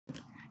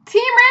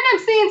Team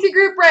Random C&C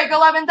Group Break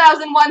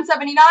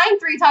 11,179.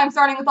 3 times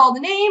starting with all the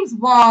names.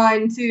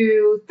 1,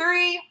 2,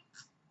 3.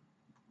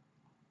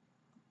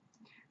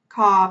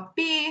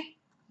 Copy.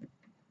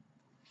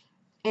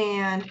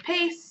 And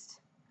paste.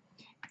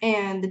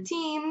 And the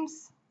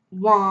teams.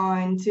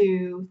 1,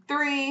 2,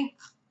 3.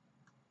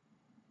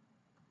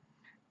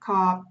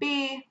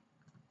 Copy.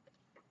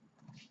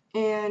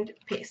 And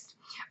paste.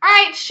 All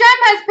right, Shem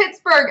has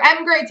Pittsburgh,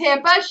 M. Gray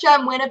Tampa,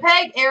 Shem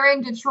Winnipeg,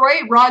 Aaron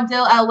Detroit, Rod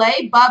Dill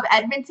LA, Bub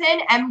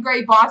Edmonton, M.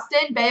 Gray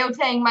Boston,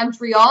 Beotang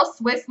Montreal,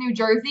 Swiss New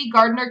Jersey,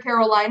 Gardner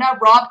Carolina,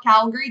 Rob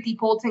Calgary,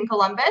 DePolton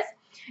Columbus,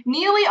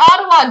 Neely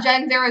Ottawa,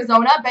 Jens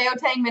Arizona,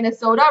 Beotang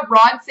Minnesota,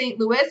 Rod St.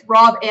 Louis,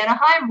 Rob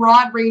Anaheim,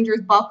 Rod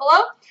Rangers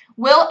Buffalo,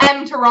 Will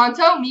M.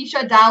 Toronto,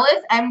 Misha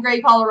Dallas, M.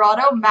 Gray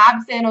Colorado,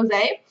 Mab San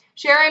Jose,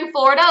 Sharon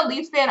Florida,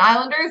 Leafs Fan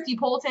Islanders,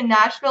 DePolton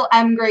Nashville,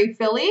 M. Gray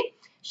Philly,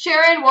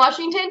 Sharon,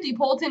 Washington,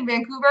 DePolton,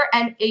 Vancouver,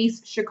 and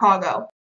Ace, Chicago.